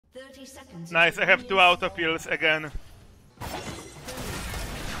30 seconds. Nice, I have 2 auto kills again.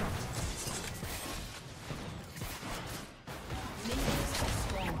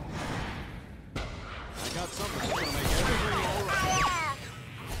 Got something that's gonna make everything all right.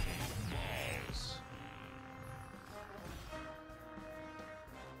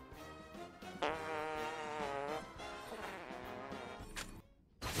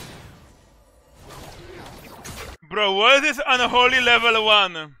 Bro, what is unholy level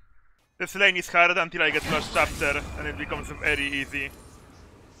 1? This lane is hard until I get Lost Chapter, and it becomes very easy.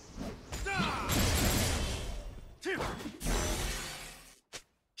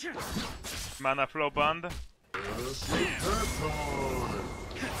 Mana flow band.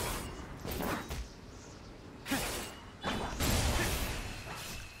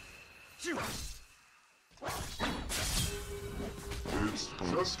 It's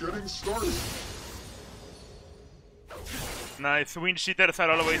just getting started. Nice, wind cheaters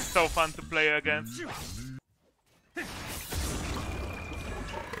are always so fun to play against.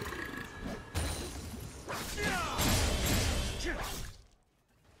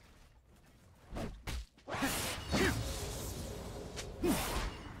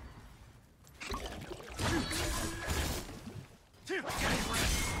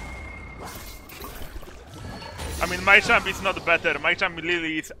 I mean, my champ is not better. My champ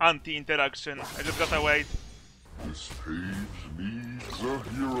literally is anti-interaction. I just gotta wait. This page needs a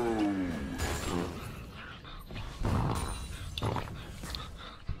hero.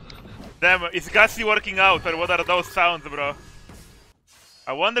 Damn, is Gassi working out, or what are those sounds, bro?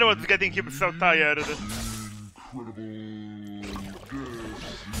 I wonder what's getting him so tired.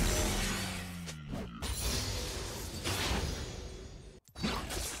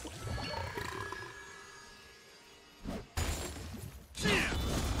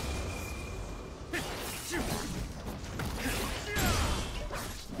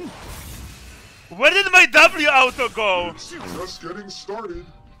 Where did my W auto go? Just getting started.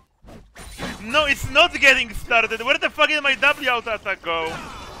 No, it's not getting started. Where the fuck did my W auto attack go?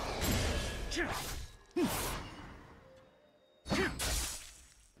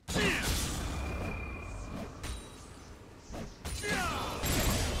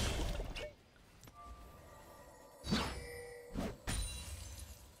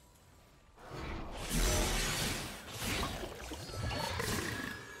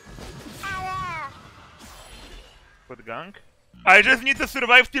 Good gank. I just need to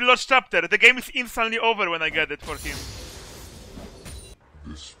survive till Lost Chapter. The game is instantly over when I get it for him.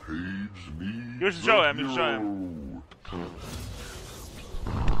 This page needs Już wziąłem, już wziąłem.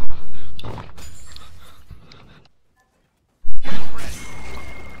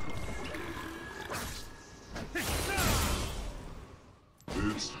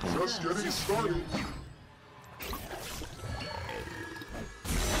 It's just getting started.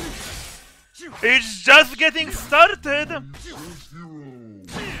 It's just getting started!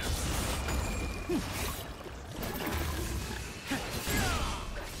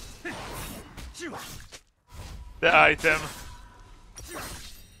 The item.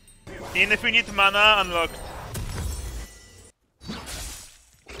 Infinite mana unlocked.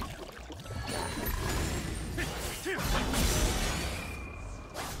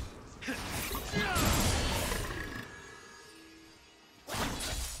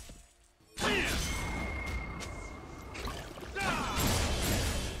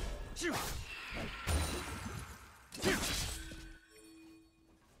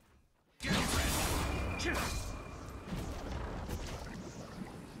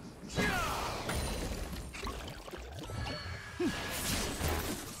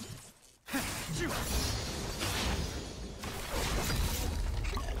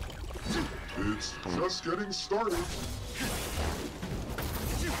 It's just getting started.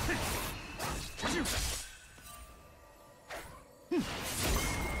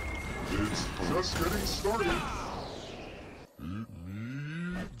 It's just getting started. It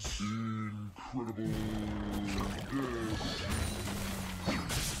needs incredible death.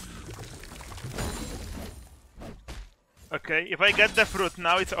 Okay, if I get the fruit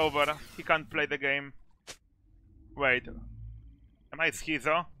now, it's over. He can't play the game. Wait. Am I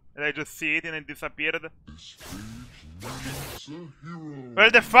schizo? Did I just see it and it disappeared? Well,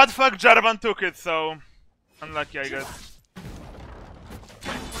 the fat fuck Jarvan took it, so... unlucky, I guess.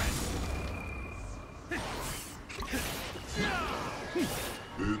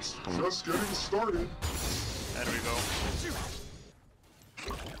 It's just getting started. There we go.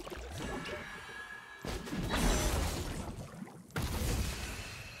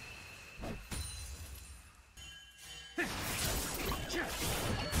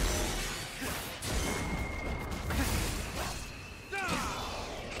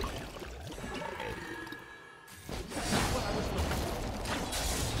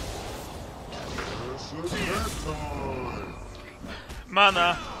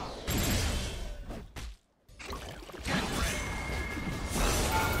 Mana.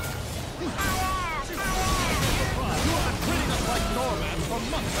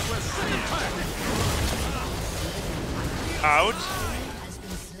 Ouch.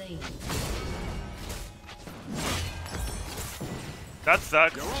 That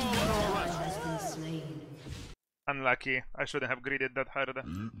sucks. Unlucky. I shouldn't have greeted that hard.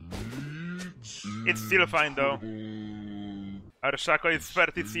 It's still fine though. Our Shaco is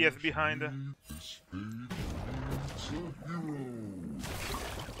 30 CS behind.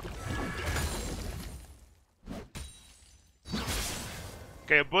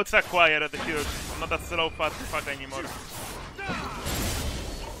 Okay, boots acquired the huge. I'm not a slow fast fuck anymore.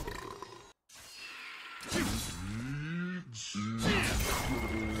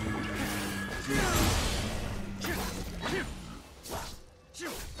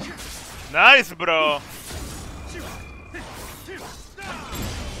 Nice, bro!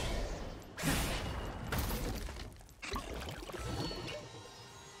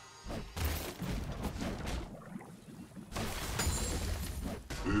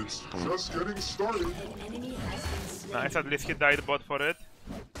 It's just getting started. Nice, at least he died bot for it.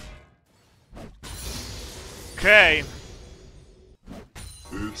 Okay.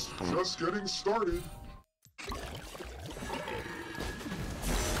 It's just getting started.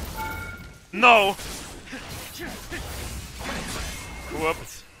 No!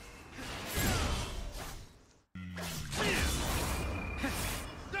 Whoops.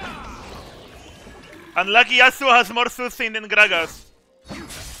 Unlucky Yasuo has more sustain than Gragas.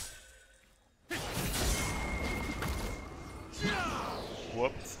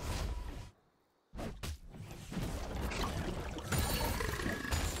 Whoops.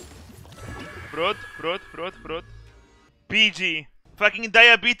 Fruit. PG. Fucking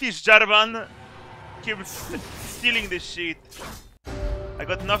diabetes Jarvan keeps stealing this shit. I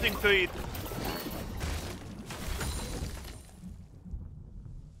got nothing to eat.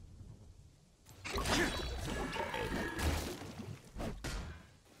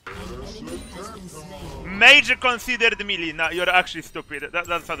 Major considered melee. Nah, you're actually stupid. That's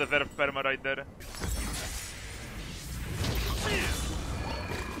not a deserved perma right there.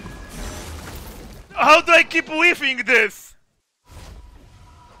 How do I keep whiffing this?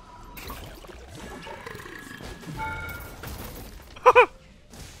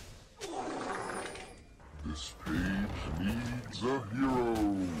 This page needs a hero.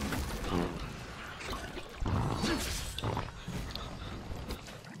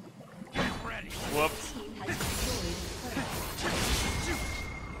 Whoops.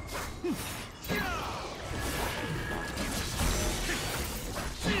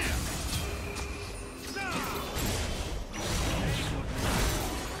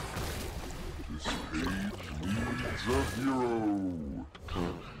 This page needs a hero.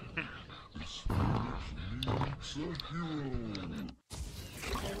 This page needs a hero.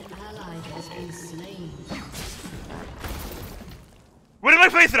 An ally has been slain. Where is my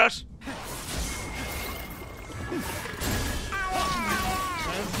face rush?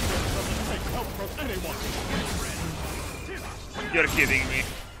 You're kidding me.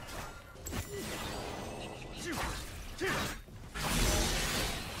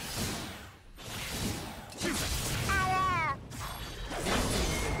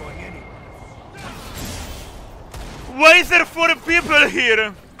 Why is there 4 people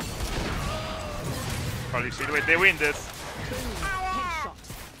here? Holy shit, wait, they win this.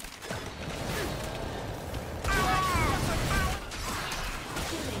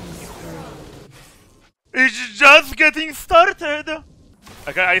 It's just getting started!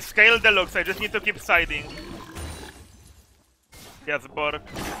 Okay, I scaled the looks, I just need to keep siding. Yes, Bork.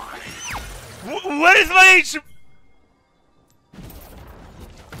 Where is my H?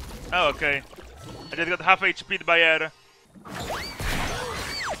 Oh, okay. I just got half HP'd by air.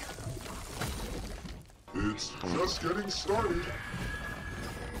 It's just getting started.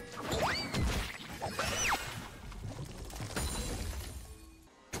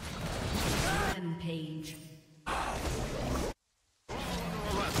 Rampage.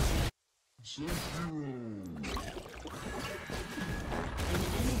 It's a hero. An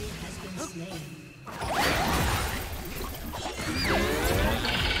enemy has been slain.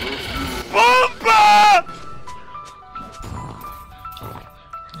 Bomba!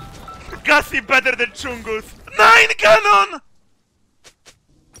 Gassy better than Chungus. 9 cannon!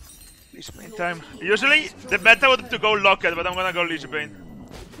 Lichbane time. Usually the meta would to go Locket, but I'm gonna go Lichbane.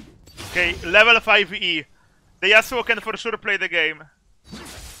 Okay, level 5 E. The Yasuo can for sure play the game.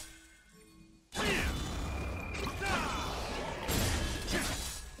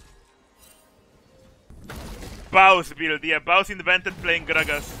 Baus build, yeah, Baus invented playing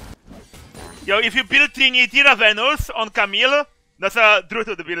Gragas. Yo, if you build Trinity Ravenous on Camille, that's a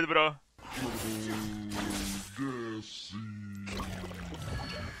Drututt build, bro.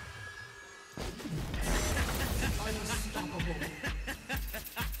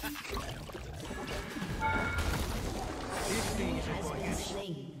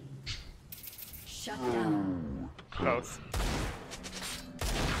 Shut down. Close.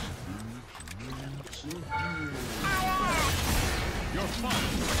 You're fine.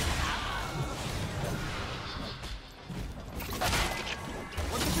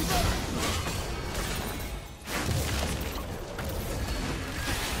 What could be better?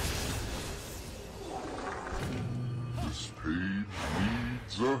 This page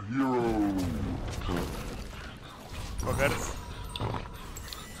needs a hero. Fuckers.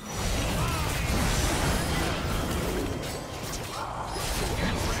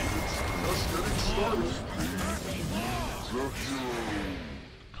 Just getting started. This page needs a hero.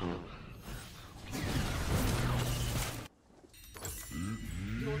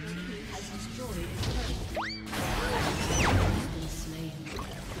 Your team has destroyed a turret. Has been slain.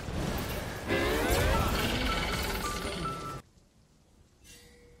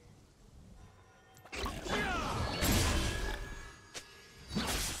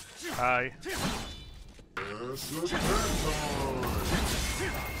 Hi. It's a time. It's just getting started.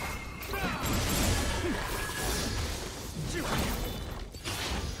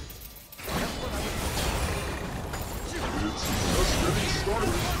 It's just getting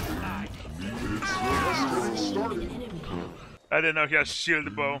started. I didn't know he has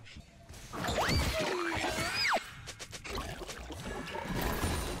shield bow.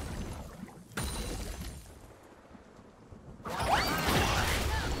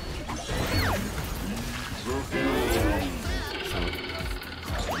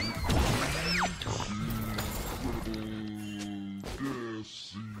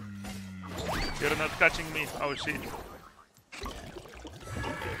 You're not catching me. Oh shit.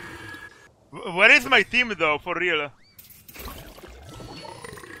 Where is my team though, for real?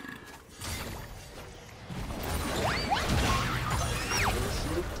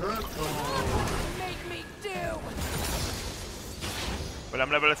 Make me do! Well,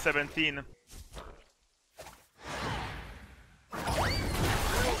 I'm level 17.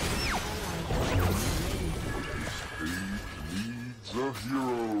 Needs a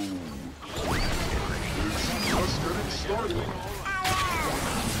hero. It's just getting started.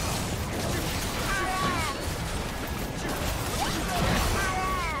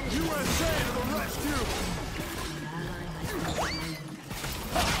 USA to the rescue!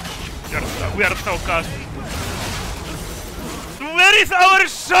 We are so cast. Where is our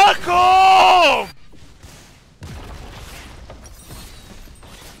Shaco?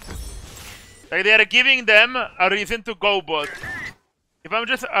 Like they are giving them a reason to go bot. If I'm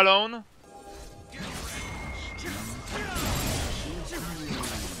just alone.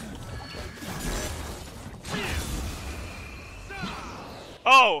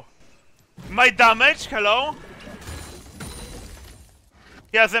 Oh! My damage? Hello?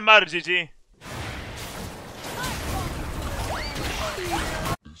 He has MR, GG.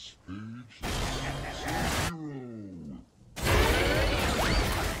 This page needs a hero.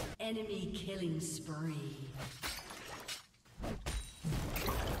 Enemy killing spree.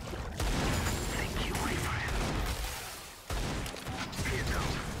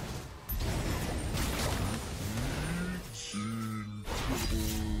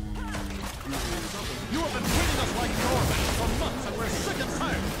 You have been treating us like Norman for months and we're sick and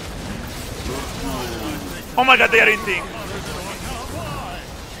tired! Oh my god, they are inting.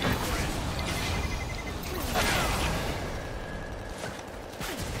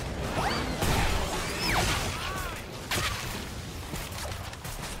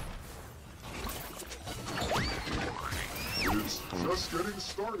 It's just getting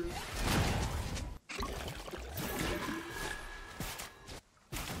started.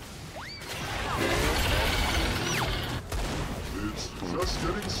 It's just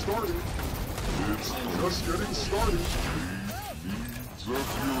getting started. It's just getting started. He needs a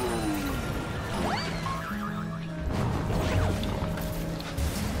hero.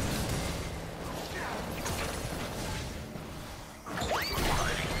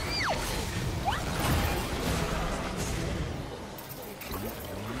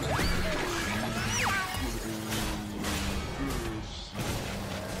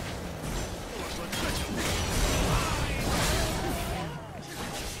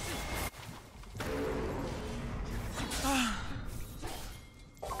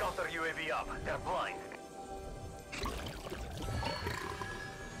 Counter UAV up. They're blind.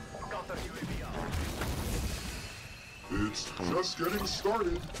 Counter UAV up. It's just getting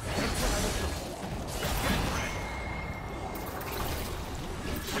started.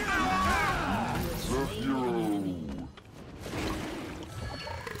 Zero.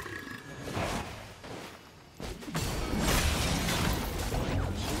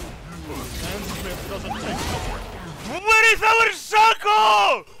 And Smith doesn't take much. Where is our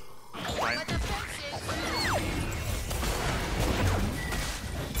Shaco?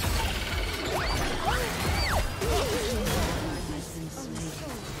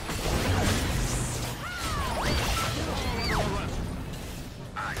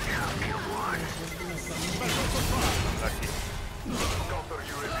 Counter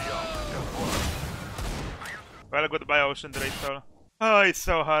UAV up. Well, goodbye, Ocean Draysoul. Oh, it's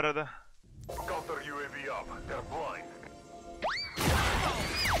so hard. Counter UAV up. They're blind.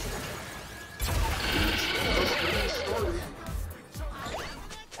 Just getting started.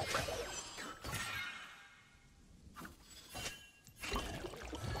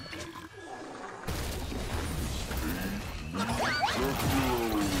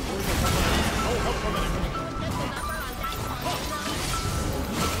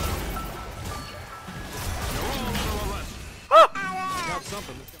 Got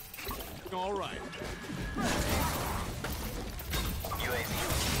something. All right.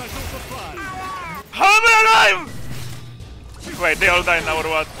 Special surprise. How am I alive? Wait, they all die now or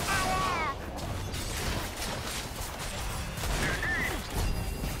what?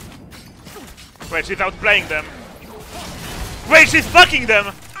 Wait, she's outplaying them. Wait, she's fucking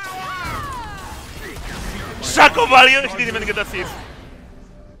them! Shaco value! She didn't even get assist.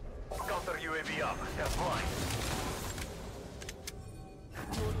 Counter UAV up. They're blind.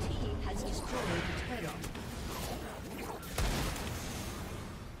 Your team has destroyed the turret.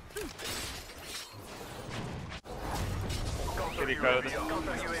 Counter Pretty UAV good. up.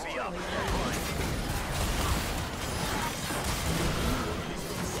 Counter UAV up. They're blind.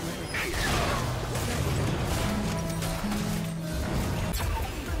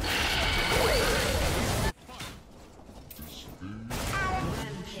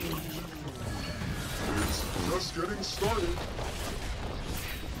 It's just getting started.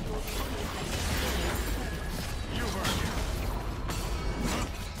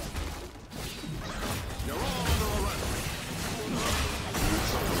 You're all under arrest.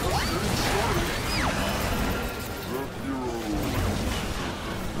 Just getting started. Zero.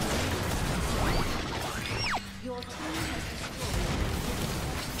 Your team has destroyed.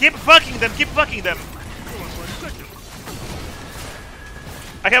 Keep fucking them, keep fucking them!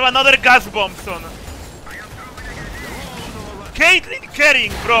 I have another gas bomb soon. Caitlyn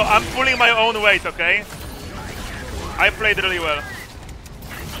carrying, bro. I'm pulling my own weight, okay? I played really well.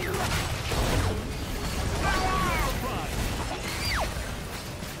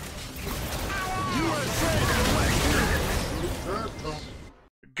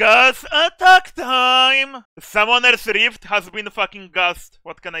 Gas attack time! Summoner's Rift has been fucking gassed.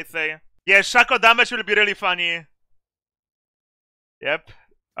 What can I say? Yeah, Shaco damage will be really funny. Yep,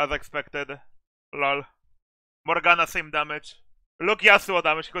 as expected. Lol. Morgana same damage. Look, Yasuo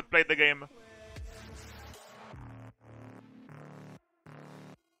damage, he could play the game.